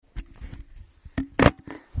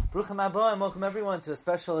Bruchim Haba, and welcome everyone to a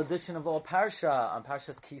special edition of All Parsha on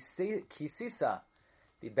Parshas Kisisa,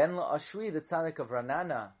 the Ben Ashri, the Tzaddik of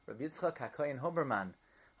Ranana, Rabbi Yitzchak HaKohen Hoberman,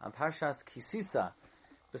 on Parshas Kisisa.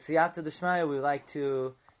 B'siyata D'Shmaya, we would like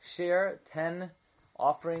to share 10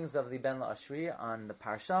 offerings of the Ben Ashri on the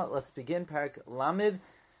Parsha. Let's begin, Parak Lamed,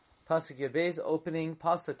 Pasuk Yebez, opening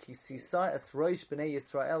Pasuk Kisisa, Es Roish B'nei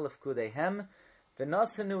Yisrael Lefkudehem,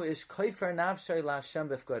 V'nasenu Ish Koifer Navshay LaHashem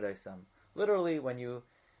B'fkodeisam. Literally, when you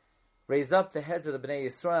raise up the heads of the Bnei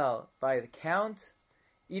Yisrael by the count,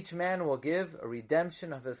 each man will give a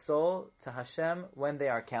redemption of his soul to Hashem when they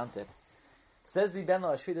are counted. Says the Ben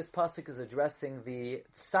Ashri, this pasuk is addressing the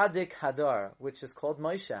Tzaddik Hadar, which is called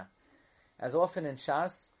Moshe. As often in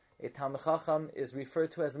Shas, a Talmid Chacham is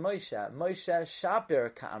referred to as Moshe, Moshe Shaper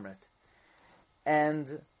Ka'amrit.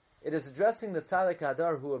 And it is addressing the Tzaddik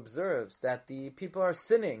Hadar who observes that the people are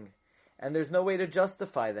sinning and there's no way to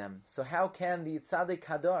justify them. So how can the Tzaddik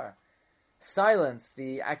Hadar silence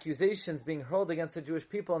the accusations being hurled against the Jewish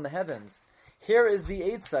people in the heavens? Here is the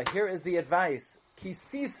Eitzah, here is the advice.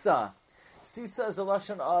 Kisisa. Sisa is a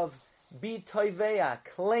lashon of bi toiveya,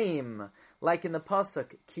 claim, like in the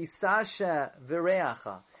pasuk, kisasha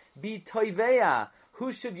v'reacha. Bi toiveya.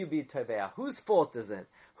 Who should you be toiveya? Whose fault is it?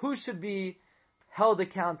 Who should be held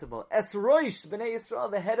accountable? Es roish b'nei Yisrael,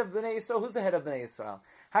 the head of b'nei Yisrael. Who's the head of b'nei Yisrael?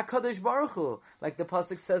 HaKadosh Baruch Hu, like the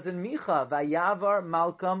pasuk says in Micha, Vayavar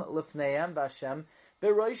Malkam Lefneim Vashem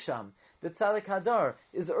Beroisham. The Tzaddik Hadar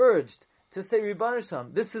is urged to say, Rebbeinu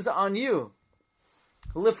Shalom, this is on you.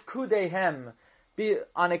 Lifkudehem, be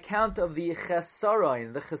on account of the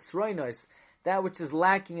chesaroin, the chesroinos, that which is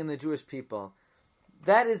lacking in the Jewish people.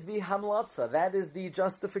 That is the hamlatza, that is the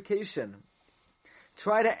justification.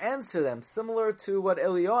 Try to answer them, similar to what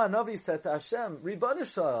Eliyahu Hanavi said to Hashem, Rebbeinu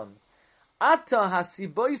Shalom, Ata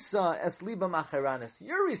hasiboisa es libam acharanis.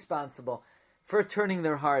 You're responsible for turning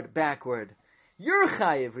their heart backward. You're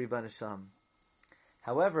chayiv, Rebbeinu Shalom.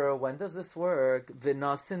 However, when does this work?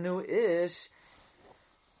 V'nasenu ish.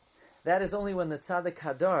 That is only when the Tzaddik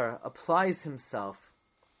Hadar applies himself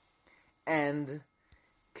and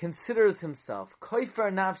considers himself.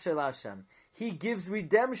 Koifer nafshel Hashem. He gives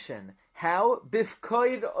redemption. How?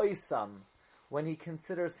 Bifkoid oisam. When he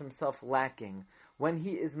considers himself lacking. When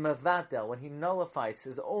he is mavatel, when he nullifies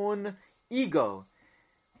his own ego.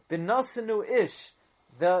 V'nasenu ish,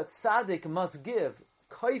 the tzaddik must give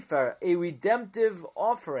koifer, a redemptive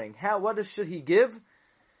offering. How? What should he give?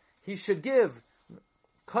 He should give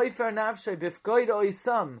koifer nafshay bifkoid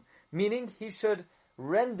oisam, meaning he should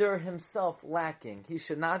render himself lacking. He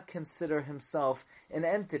should not consider himself an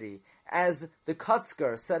entity. As the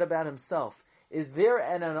Kotzker said about himself, is there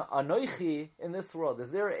an anoichi in this world?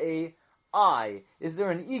 Is there a I? Is there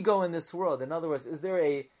an ego in this world? In other words, is there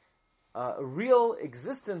a real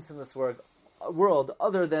existence in this world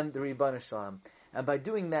other than the Rebbeinu Shalom? And by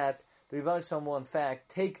doing that, the Rebbeinu Shalom will in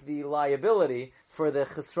fact take the liability for the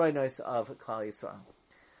chesroinos of Klal Yisrael.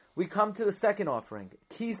 We come to the second offering,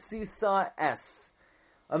 Kisisa Es.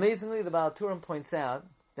 Amazingly, the Baal Turim points out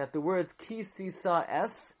that the words Kisisa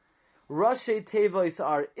Es, Rashi Tevois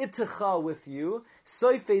are itecha with you,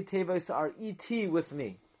 Soife Tevois are et with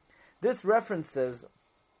me. This references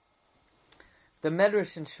the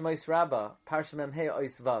Medrash in Shmos Rabbah, Parsha Memhei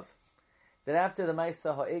Ois Vav, that after the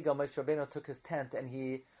Ma'aseh Ha'egel, Moshe Rabbeinu took his tent and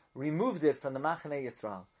he removed it from the Machaneh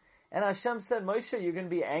Yisrael. And Hashem said, Moshe, you're going to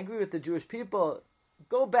be angry with the Jewish people.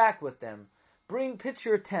 Go back with them. Pitch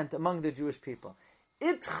your tent among the Jewish people.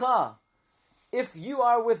 Itcha, if you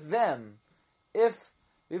are with them, if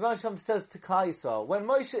Rebbeinu Shalom says to Klal Yisrael, when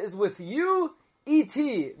Moshe is with you,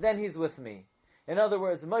 iti, then he's with me. In other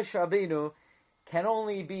words, Moshe Rabbeinu can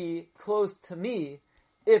only be close to me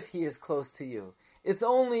if he is close to you. It's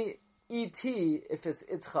only iti if it's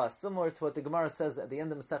itcha, similar to what the Gemara says at the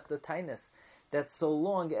end of Masechta Tainis, that so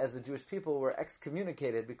long as the Jewish people were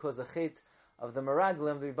excommunicated because the chet of the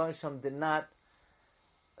Meraglim, the Rebbeinu Shalom did not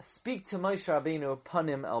speak to Moshe Rabbeinu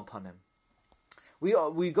panim el panim.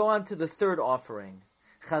 We go on to the third offering.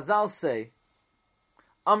 Chazal say,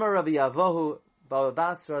 Amar Rabbi Yavohu Baba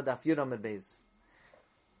Basra Daf Yudam Beis.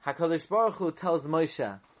 HaKadosh Baruch Hu tells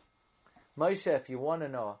Moshe, if you want to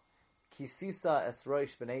know, Kisisa es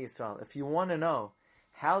Roish B'nei Yisrael, if you want to know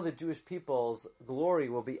how the Jewish people's glory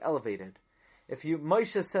will be elevated,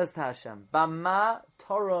 Moshe says to Hashem, Bama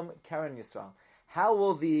Torum Karen Yisrael, how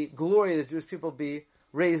will the glory of the Jewish people be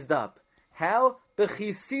raised up? How?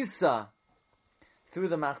 B'chisisa, through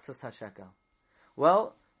the Machzas HaShekel.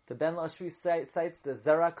 Well, the Ben Ashri cites the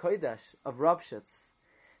Zera Kodesh of Rabshitz,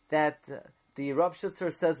 that the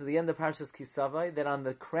Rabshitzer says at the end of Parshas Kisavai that on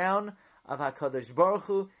the crown of HaKadosh Baruch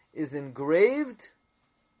Hu is engraved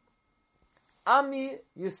Ami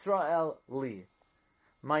Yisrael li.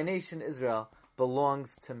 My nation Israel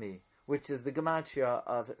belongs to me, which is the gematria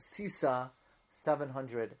of Sisa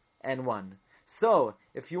 701. So,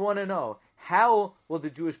 if you want to know, how will the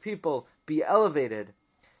Jewish people be elevated?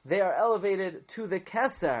 They are elevated to the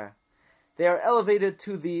Keser. They are elevated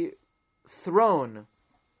to the throne,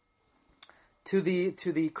 to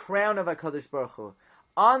the crown of HaKadosh Baruch Hu.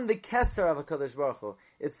 On the Keser of HaKadosh Baruch Hu,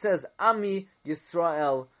 it says, Ami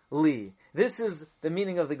Yisrael li. This is the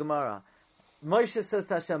meaning of the Gemara. Moshe says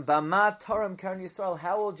to Hashem, Bama Taram Karen Yisrael,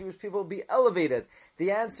 how will Jewish people be elevated?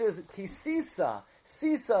 The answer is Ki Sisa.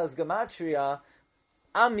 Sisa is Gematria,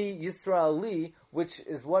 Ami Yisrael li, which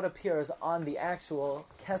is what appears on the actual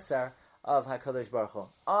Keser of HaKadosh Baruch Hu.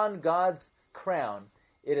 On God's crown,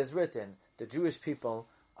 it is written, the Jewish people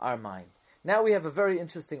are mine. Now we have a very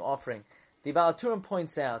interesting offering. The Baal HaTurim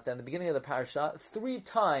points out that in the beginning of the parasha, 3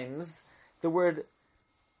 times the word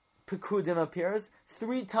Pekudim appears,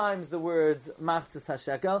 3 times the words Machzis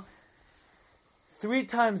HaShekel, 3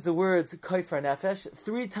 times the words Kofer Nefesh,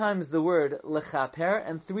 3 times the word Lechaper,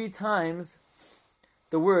 and 3 times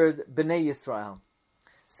the word Bnei Yisrael.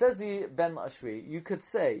 Says the Ben Ashri, you could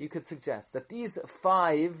suggest that these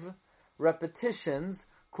 5 repetitions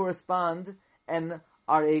correspond and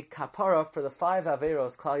are a kapara for the 5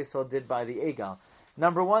 averos Klal Yisrael did by the Egel.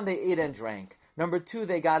 Number 1, they ate and drank. Number 2,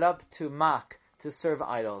 they got up to mock, to serve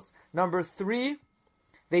idols. Number 3,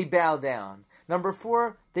 they bowed down. Number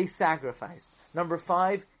 4, they sacrificed. Number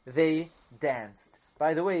 5, they danced.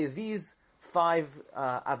 By the way, these 5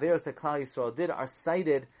 averos that Klal Yisrael did are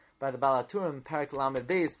cited by the Baal HaTurim, Parak Lamed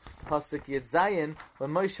Beis, Pasuk Yud Zayin, when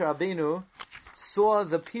Moshe Rabbeinu saw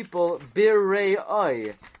the people Birei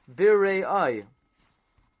Ai,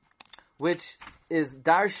 which is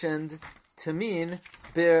darshaned to mean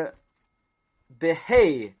Behei.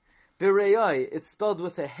 Birei, it's spelled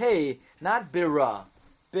with a hey, not Bira.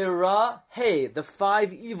 Bira, hey, the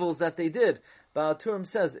 5 evils that they did. Baal HaTurim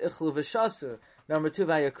says, Ichlu v'shasu. Number 2,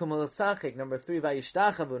 Vayakum l'tzachik. Number 3,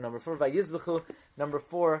 Vayishtachavu. Number 4, Vayizbechu. Number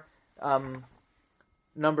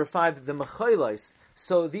 5, the Mecholos.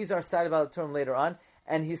 So these are cited by the term later on,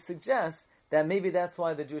 and he suggests that maybe that's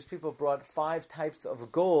why the Jewish people brought 5 types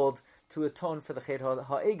of gold to atone for the Chet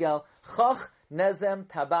HaEgel: Chach, Nezem,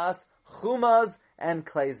 Tabas, Chumaz, and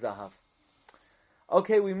Klei Zahav.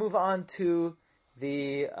 Okay, we move on to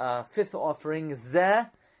the 5th offering, Zeh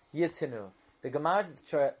Yitinu. The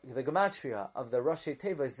gematria of the Rashi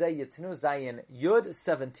Teva, Zeh Yitinu, Zayin Yud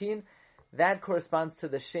 17. That corresponds to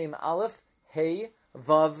the Shem Aleph, Hey,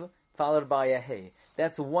 Vav, followed by a Hey.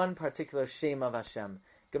 That's one particular Shem of Hashem.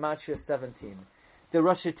 Gematria 17. The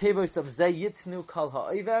Rashi Tevos of Zeh Yitnu Kal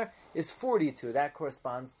Ha'over is 42. That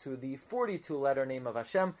corresponds to the 42-letter name of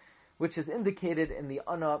Hashem, which is indicated in the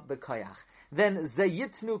Ana B'Kayach. Then Zeh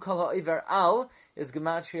Yitnu Kal Ha'over Al is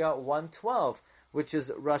Gematria 112, which is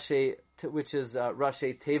Rashi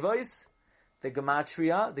Tevos. The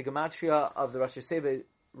Gematria of the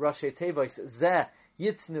Rashi Tevos Zeh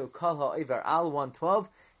Yitnu Kal Ha'over Al 112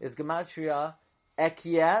 is Gematria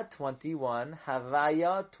Ekia 21,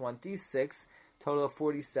 Havaya 26, total of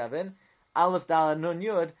 47. Aleph Dala Nun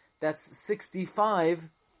Yud, that's 65.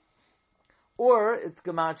 Or it's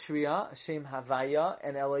Gematria, Shem Havaya,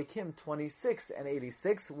 and Elohim 26 and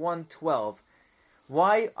 86, 112.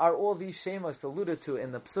 Why are all these Shemos alluded to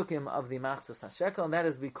in the Psukim of the Machzis HaShekel? And that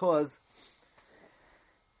is because,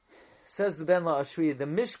 says the Ben La'ashri, the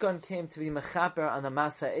Mishkan came to be Mechaper on the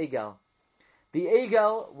Masa Egel. The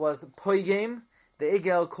Egel was Poigem. The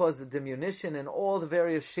Egel caused the diminution in all the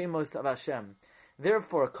various Shemos of Hashem.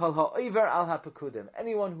 Therefore, Kol Ha'over Al HaPekudim,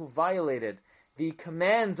 anyone who violated the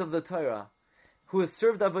commands of the Torah, who has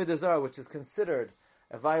served Avodah Zarah, which is considered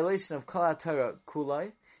a violation of Kol HaTorah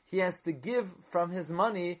Kulai, he has to give from his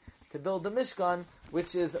money to build the Mishkan,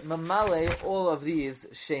 which is Mamale, all of these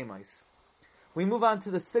Shemos. We move on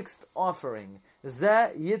to the 6th offering.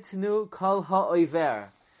 Zeh Yitnu Kol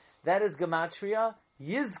Ha'over. That is Gematria,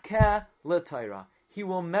 Yizkeh LeTorah. He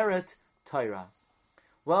will merit Torah.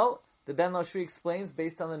 Well, the Ben Lashri explains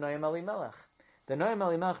based on the Noam Elimelech. The Noam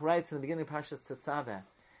Elimelech writes in the beginning of Parshas Tetzaveh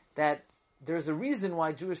that there's a reason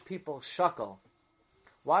why Jewish people shuckle.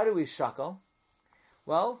 Why do we shuckle?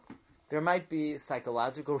 Well, there might be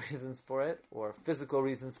psychological reasons for it, or physical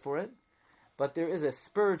reasons for it, but there is a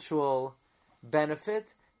spiritual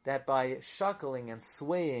benefit that by shuckling and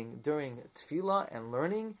swaying during tefillah and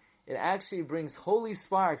learning, it actually brings holy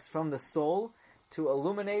sparks from the soul to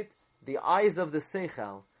illuminate the eyes of the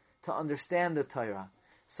seichel, to understand the Torah.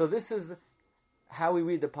 So this is how we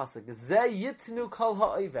read the pasuk. Zeh Yitnu Kol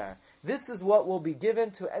Ha'over. This is what will be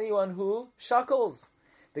given to anyone who shuckles.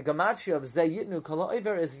 The gematria of Ze Yitnu Kol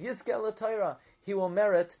Ha'over is Yizke Torah. He will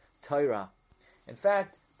merit Torah. In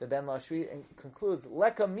fact, the Ben Lashri concludes,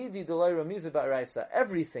 Leka midi delay ramizu ba'araisa.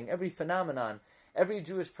 Everything, every phenomenon, every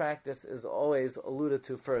Jewish practice is always alluded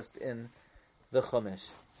to first in the Chumash.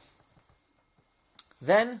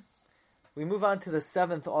 Then, we move on to the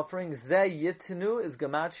seventh offering. Ze Yitnu is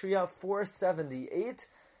gematria 478.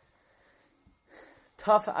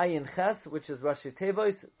 Taf Ayin Ches, which is Rashi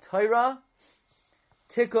Tevois, Torah,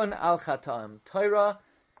 Tikkun al Chatam. Torah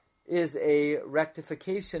is a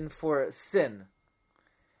rectification for sin.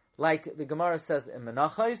 Like the Gemara says in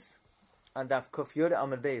Menachos, on Daf Kuf Yud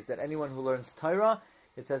Amud Beis, that anyone who learns Torah,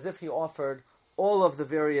 it's as if he offered all of the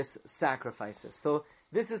various sacrifices. So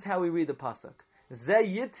this is how we read the pasuk. Ze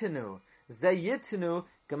Yitnu,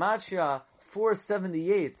 Gematria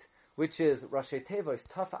 478, which is Rashi Tevois,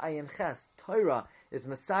 Taf Ayin Ches, Torah is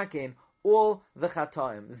Mesakein all the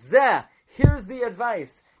Chataim. Ze, here's the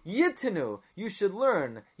advice. Yitnu, you should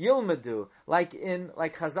learn. Yilmadu, like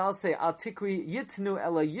Chazal say, Al Tikri Yitnu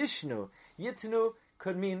Ela Yishnu. Yitnu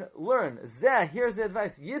could mean learn. Ze, here's the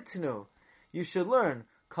advice. Yitnu, you should learn.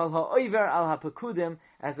 Kol ha'over al ha'pekudim,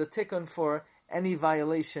 as a tikkun for any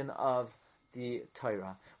violation of the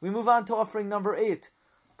Torah. We move on to offering number 8.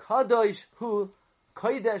 Kadosh hu,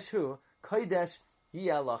 Kodesh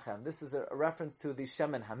Yiyalachem. This is a reference to the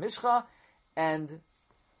Shemen HaMishcha, and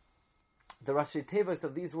the Rashi Tevis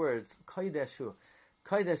of these words, Kodesh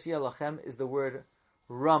Yiyalachem, is the word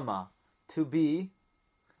Rama, to be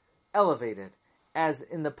elevated. As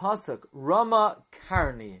in the pasuk, Rama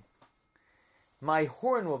Karni, my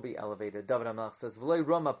horn will be elevated. David HaMelech says, V'loi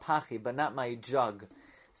Rama Pachi, but not my jug.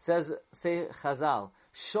 Say Chazal,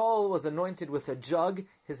 Shaul was anointed with a jug,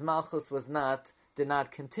 his malchus did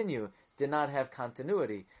not continue, did not have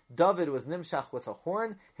continuity. David was nimshach with a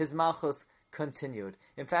horn, his malchus continued.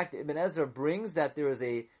 In fact, Ibn Ezra brings that there is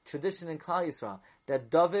a tradition in Klal Yisrael that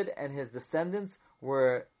David and his descendants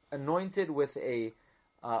were anointed with a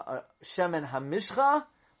Shemen HaMishcha,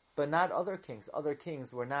 but not other kings. Other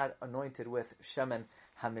kings were not anointed with Shemen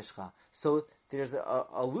HaMishcha. So there's an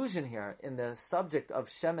allusion here in the subject of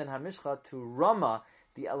Shemen HaMishcha to Rama,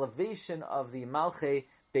 the elevation of the Malchei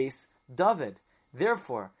Beis David.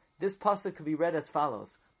 Therefore, this pasuk could be read as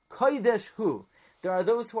follows: Kodesh hu. There are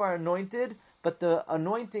those who are anointed, but the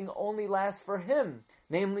anointing only lasts for him,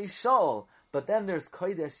 namely Shaul. But then there's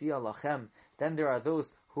Kodesh Yiyalachem. Then there are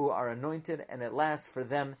those who are anointed, and it lasts for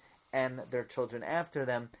them and their children after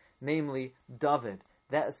them, namely David.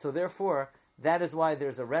 So therefore, that is why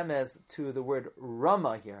there's a remez to the word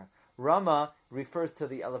Rama here. Rama refers to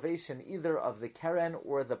the elevation either of the Keren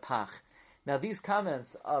or the Pach. Now these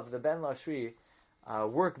comments of the Ben Lashri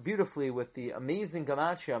work beautifully with the amazing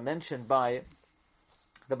gematria mentioned by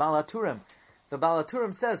the Baal HaTurim. The Baal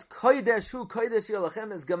HaTurim says, Kodesh hu Kodesh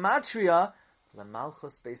Yiyalachem is gematria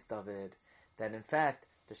lemalchus Beis David. That in fact,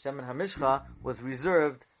 the Shemen HaMishcha was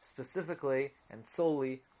reserved specifically and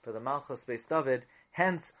solely for the Malchus Beis David.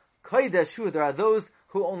 Hence, Kodesh hu, there are those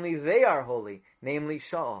who only they are holy, namely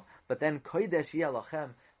Shaul. But then Kodesh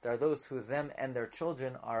Yiyalachem, there are those who them and their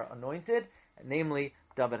children are anointed, namely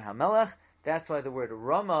David HaMelech. That's why the word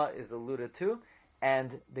Rama is alluded to,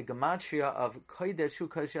 and the gematria of Kodesh hu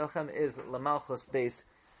Kodesh Yiyalachem is Lamalchus Beis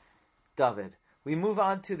David. We move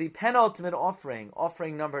on to the penultimate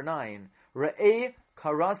offering number 9. Re'eh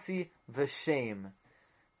Karasi V'Shem.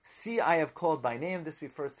 See, I have called by name. This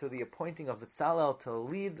refers to the appointing of Betzalel to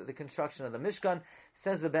lead the construction of the Mishkan.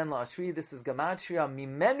 Says the Ben Lashri, this is gematria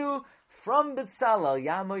Mimenu, from Betzalel,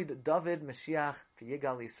 Yamoid David Mashiach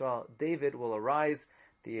V'Yigal Yisrael. David will arise,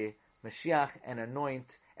 the Mashiach, and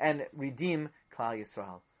anoint and redeem Klal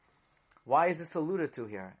Yisrael. Why is this alluded to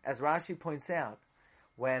here? As Rashi points out,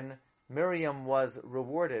 when Miriam was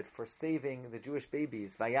rewarded for saving the Jewish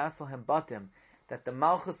babies, Vayasalhem Batim, that the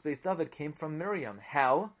Malchus Beis David came from Miriam.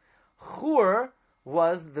 How? Chur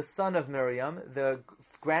was the son of Miriam, the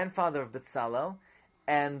grandfather of Betzalel,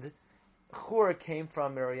 and Chur came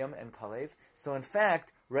from Miriam and Kalev. So in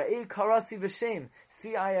fact, Re'eh Karasi V'Shem.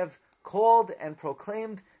 See, I have called and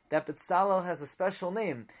proclaimed that Betzalel has a special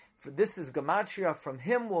name. For this is gematria, from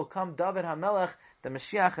him will come David HaMelech, the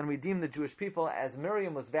Mashiach, and redeem the Jewish people, as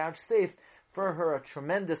Miriam was vouchsafed for her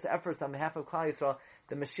tremendous efforts on behalf of Klal Yisrael.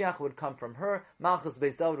 The Mashiach would come from her, Malchus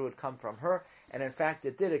Beis David would come from her, and in fact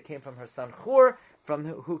it did. It came from her son Chur, from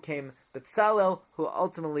who came Betzalel, who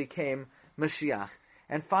ultimately came Mashiach.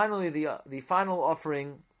 And finally, the final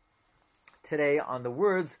offering today on the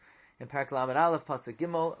words in Parak Lamed Aleph Pasuk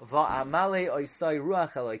Gimel, Va'amale oisai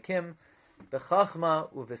ruach Elokim,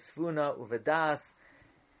 bechachma uvesfuna uvedas.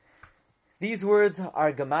 These words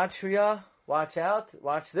are gematria Watch out.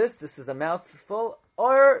 Watch this. This is a mouthful.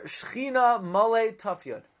 Or Shechina Male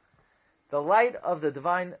Tafyod. The light of the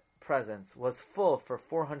divine presence was full for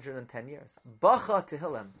 410 years. Bacha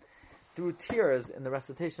Tehillim. Through tears in the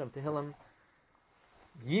recitation of Tehillim,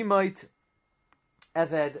 Yimait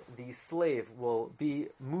Eved, the slave, will be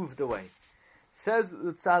moved away. Says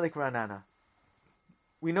the Tzaddik Ranana.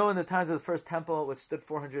 We know in the times of the first temple, which stood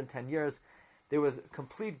 410 years, there was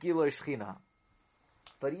complete Giloi Shechina.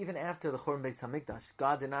 But even after the Churban Beis Hamikdash,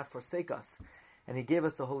 God did not forsake us. And He gave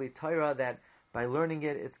us the Holy Torah that by learning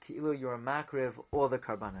it, it's Ki'ilu You're Makriv, all the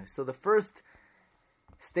Karbanos. So the first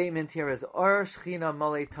statement here is, Or Shechina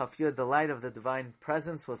Malei Tafyud, the light of the divine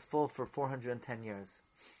presence was full for 410 years.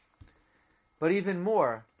 But even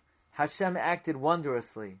more, Hashem acted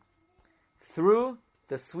wondrously through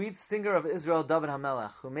the sweet singer of Israel, David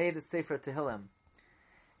HaMelech, who made a Sefer Tehillim.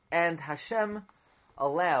 And Hashem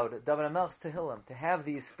allowed David HaMelech's Tehillim to have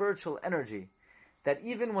the spiritual energy that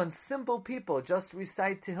even when simple people just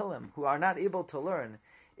recite Tehillim, who are not able to learn,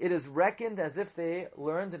 it is reckoned as if they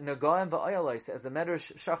learned Nagaim v'Ayalois, as the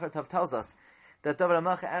Medrash Shachar Tav tells us, that David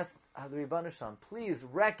HaMelech asked the Rebbeinu Shalom, please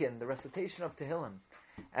reckon the recitation of Tehillim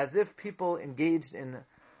as if people engaged in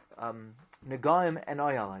Nagaim and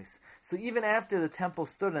Ayalois. So even after the temple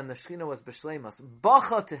stood and the Shechina was B'Shleimus,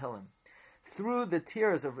 Bacha Tehillim, through the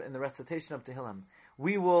tears in the recitation of Tehillim,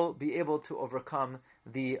 we will be able to overcome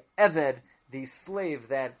the Eved, the slave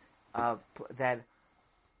that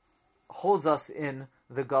holds us in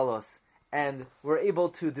the Galos, and we're able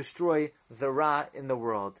to destroy the Ra in the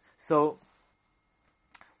world. So,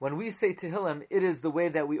 when we say Tehillim, it is the way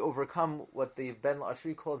that we overcome what the Ben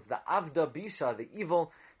Ashri calls the Avda Bisha, the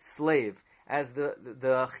evil slave. As the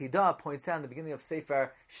Chidah points out in the beginning of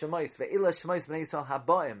Sefer Shemais, Ve'ila Shemais B'nai Yisrael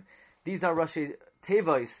Habaim. These are Rashi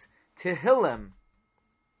Tevois, Tehillim.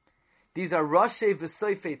 These are Rashi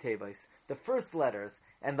V'soifei Tevois. The first letters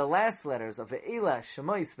and the last letters of Ve'ila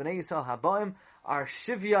Shemais B'nai Yisrael Habaim are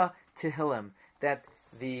Shivya Tehillim. That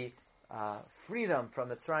the freedom from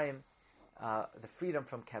Mitzrayim, the freedom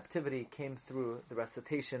from captivity came through the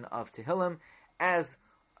recitation of Tehillim, as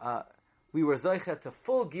we were Zoicha to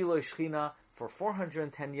full Giloi Shechina for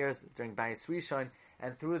 410 years during Bayis Rishon,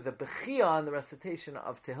 and through the Bechia and the recitation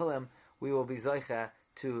of Tehillim, we will be Zoicha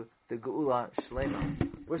to the Geula Shlema.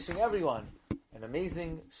 Wishing everyone an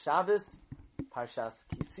amazing Shabbos, Parshas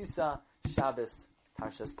Kisisa, Shabbos,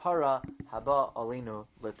 Parshas Para, Haba Alinu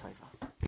L'Taiva.